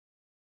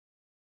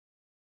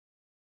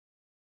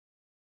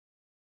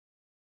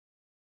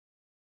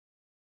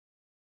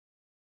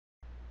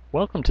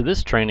Welcome to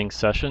this training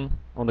session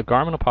on the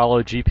Garmin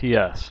Apollo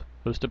GPS,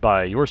 hosted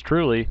by yours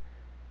truly,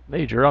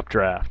 Major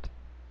Updraft.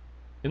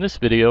 In this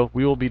video,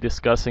 we will be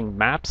discussing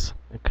maps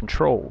and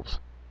controls.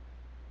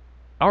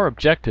 Our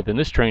objective in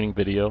this training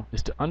video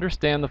is to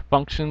understand the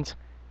functions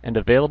and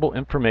available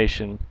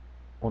information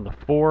on the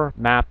 4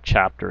 map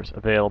chapters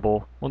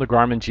available on the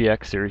Garmin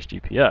GX series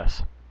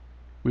GPS.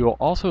 We will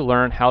also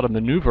learn how to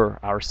maneuver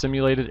our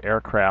simulated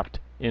aircraft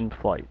in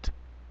flight.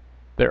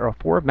 There are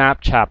 4 map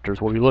chapters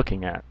we'll be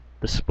looking at: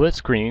 the split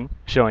screen,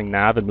 showing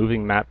nav and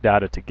moving map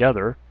data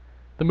together,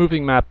 the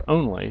moving map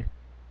only,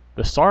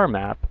 the SAR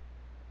map,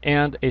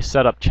 and a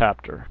setup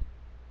chapter.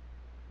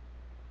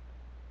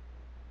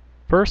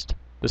 First,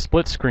 the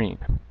split screen.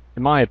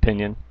 In my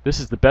opinion, this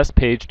is the best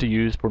page to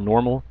use for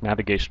normal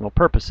navigational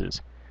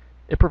purposes.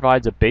 It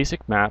provides a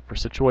basic map for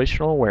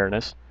situational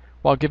awareness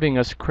while giving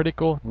us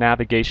critical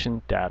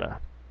navigation data.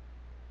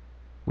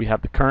 We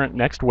have the current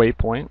next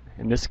waypoint,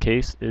 in this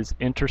case is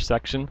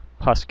intersection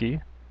Husky.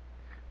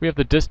 We have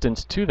the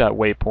distance to that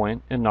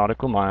waypoint in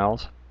nautical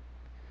miles.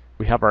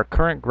 We have our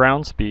current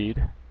ground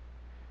speed.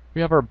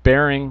 We have our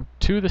bearing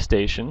to the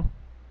station.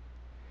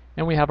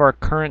 And we have our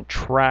current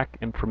track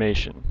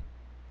information.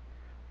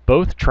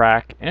 Both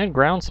track and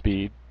ground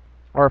speed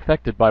are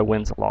affected by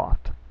winds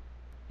aloft.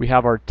 We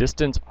have our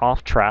distance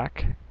off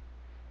track,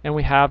 and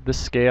we have the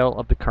scale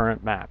of the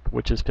current map,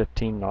 which is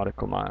 15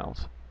 nautical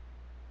miles.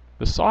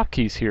 The soft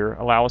keys here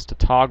allow us to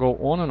toggle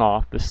on and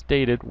off the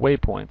stated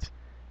waypoints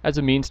as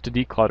a means to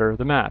declutter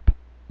the map.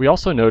 We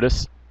also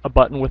notice a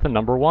button with a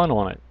number 1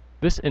 on it.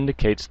 This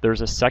indicates there's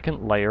a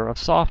second layer of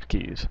soft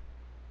keys.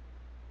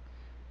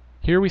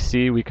 Here we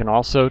see we can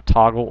also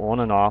toggle on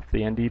and off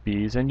the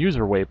NDBs and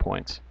user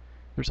waypoints.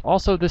 There's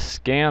also this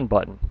scan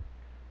button.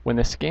 When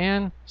the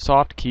scan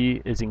soft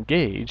key is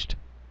engaged,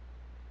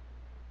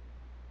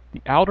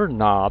 the outer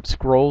knob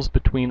scrolls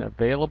between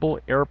available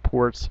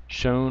airports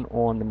shown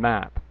on the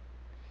map.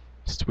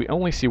 Since we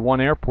only see one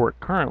airport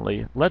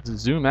currently, let's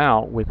zoom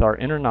out with our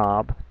inner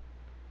knob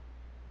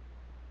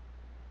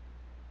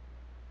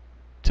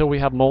till we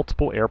have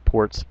multiple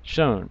airports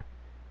shown.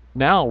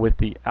 Now with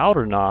the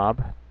outer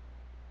knob,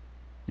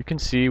 you can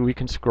see we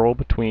can scroll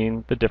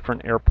between the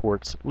different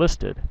airports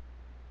listed.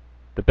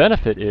 The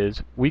benefit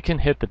is we can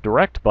hit the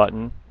direct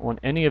button on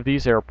any of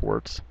these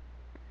airports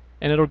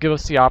and it'll give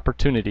us the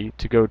opportunity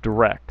to go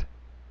direct.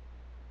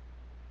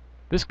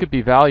 This could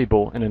be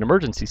valuable in an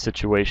emergency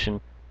situation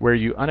where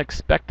you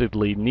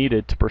unexpectedly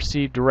needed to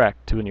proceed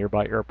direct to a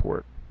nearby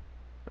airport.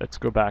 Let's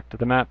go back to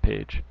the map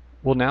page.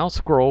 We'll now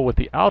scroll with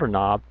the outer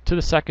knob to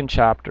the second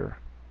chapter.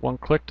 One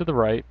click to the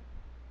right,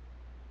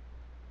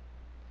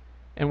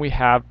 and we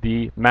have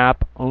the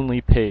map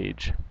only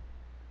page.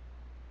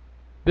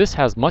 This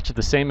has much of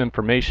the same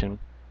information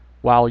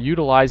while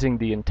utilizing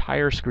the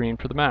entire screen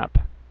for the map.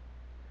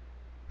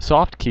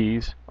 Soft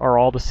keys are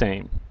all the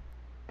same.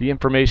 The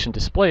information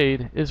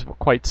displayed is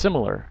quite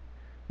similar.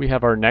 We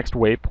have our next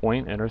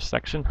waypoint,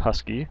 intersection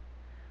Husky,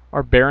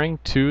 our bearing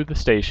to the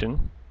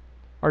station,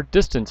 our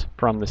distance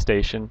from the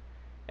station,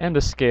 and the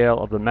scale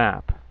of the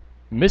map.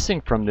 Missing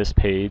from this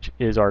page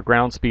is our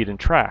ground speed and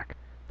track,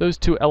 those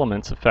 2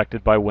 elements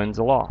affected by winds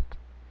aloft.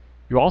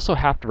 You also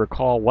have to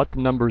recall what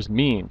the numbers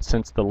mean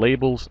since the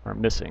labels are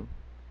missing.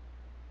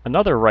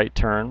 Another right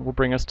turn will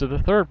bring us to the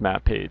third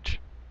map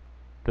page,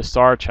 the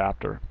SAR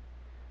chapter.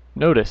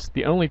 Notice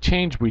the only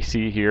change we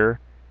see here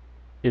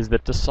is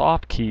that the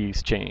soft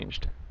keys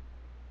changed.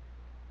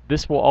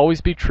 This will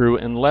always be true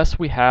unless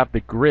we have the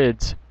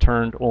grids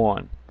turned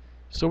on.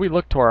 So we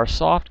look to our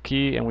soft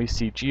key and we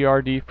see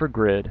GRD for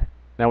grid.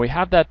 Now we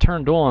have that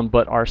turned on,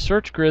 but our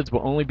search grids will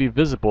only be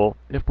visible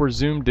if we're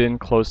zoomed in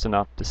close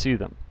enough to see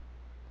them.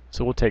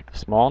 So we'll take the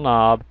small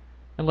knob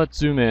and let's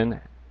zoom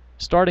in.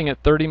 Starting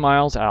at 30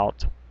 miles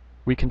out,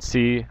 we can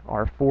see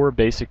our 4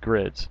 basic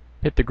grids.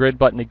 Hit the grid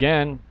button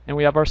again and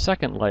we have our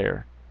second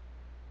layer.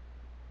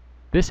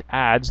 This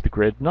adds the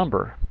grid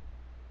number.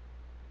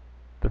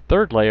 The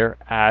third layer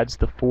adds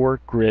the 4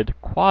 grid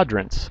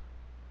quadrants.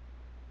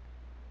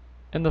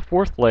 And the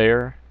fourth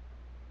layer,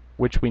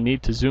 which we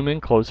need to zoom in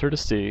closer to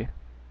see,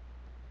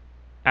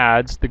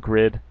 adds the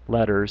grid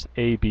letters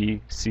A,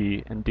 B,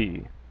 C, and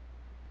D.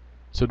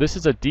 So this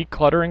is a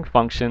decluttering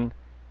function.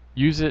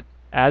 Use it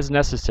as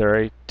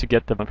necessary to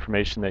get the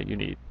information that you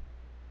need.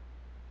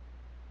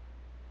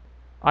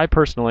 I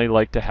personally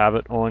like to have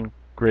it on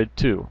grid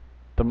 2.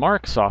 The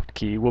mark soft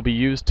key will be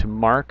used to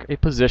mark a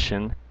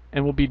position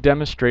and will be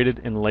demonstrated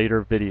in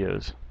later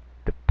videos.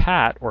 The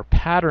pat or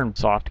pattern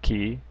soft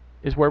key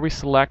is where we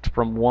select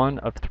from one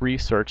of 3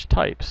 search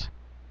types.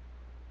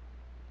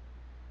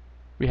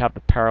 We have the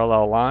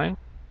parallel line,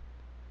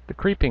 the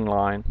creeping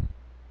line,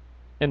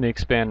 and the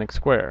expanding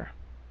square.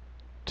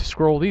 To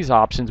scroll these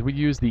options, we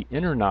use the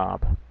inner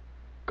knob.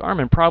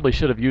 Garmin probably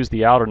should have used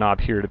the outer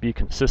knob here to be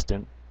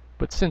consistent,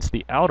 but since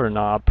the outer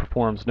knob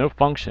performs no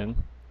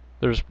function,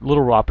 there's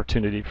little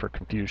opportunity for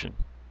confusion.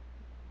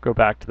 Go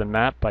back to the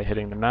map by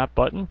hitting the map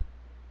button,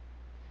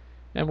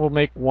 and we'll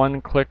make one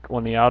click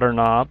on the outer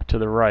knob to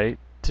the right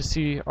to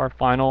see our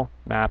final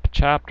map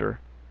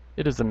chapter.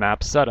 It is the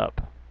map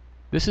setup.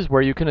 This is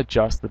where you can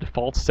adjust the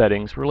default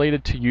settings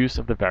related to use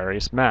of the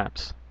various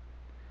maps.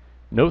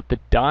 Note the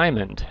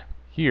diamond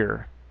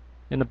here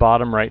in the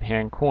bottom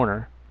right-hand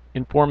corner,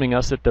 informing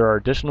us that there are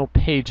additional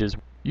pages.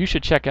 You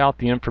should check out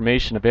the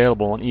information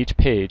available on each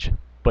page,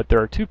 but there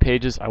are two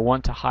pages I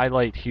want to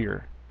highlight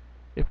here.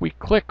 If we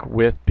click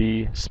with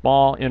the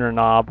small inner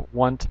knob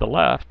one to the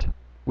left,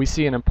 we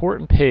see an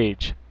important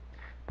page.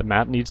 The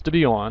map needs to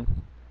be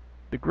on,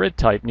 the grid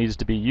type needs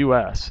to be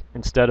US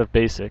instead of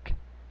basic,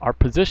 our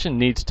position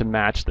needs to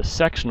match the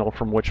sectional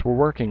from which we're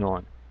working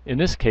on. In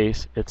this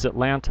case, it's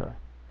Atlanta.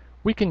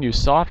 We can use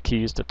soft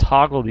keys to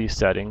toggle these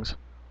settings,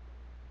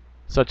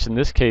 such in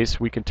this case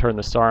we can turn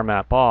the star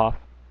map off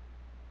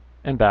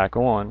and back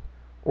on,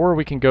 or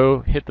we can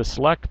go hit the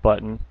select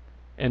button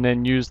and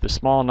then use the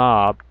small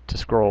knob to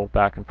scroll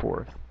back and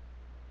forth.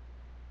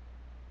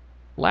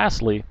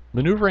 Lastly,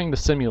 maneuvering the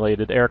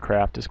simulated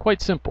aircraft is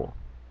quite simple.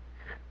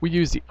 We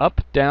use the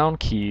up-down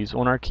keys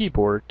on our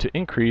keyboard to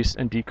increase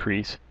and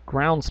decrease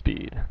ground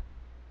speed.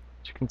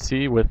 As you can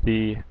see, with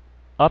the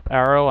up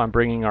arrow I'm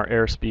bringing our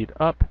airspeed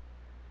up,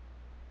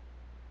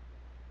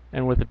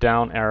 and with the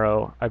down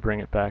arrow I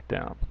bring it back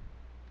down.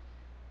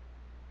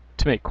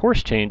 To make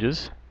course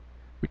changes,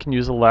 we can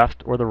use the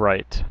left or the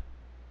right.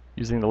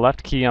 Using the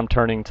left key I'm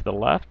turning to the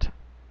left,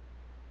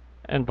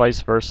 and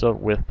vice versa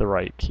with the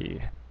right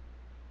key.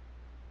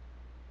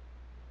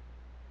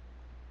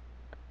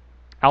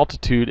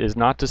 Altitude is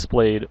not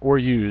displayed or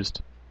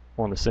used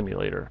on the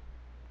simulator.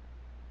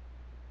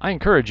 I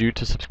encourage you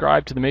to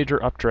subscribe to the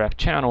Major Updraft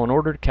channel in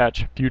order to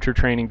catch future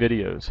training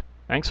videos.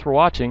 Thanks for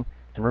watching,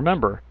 and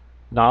remember,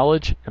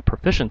 knowledge and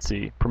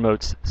proficiency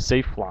promotes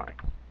safe flying.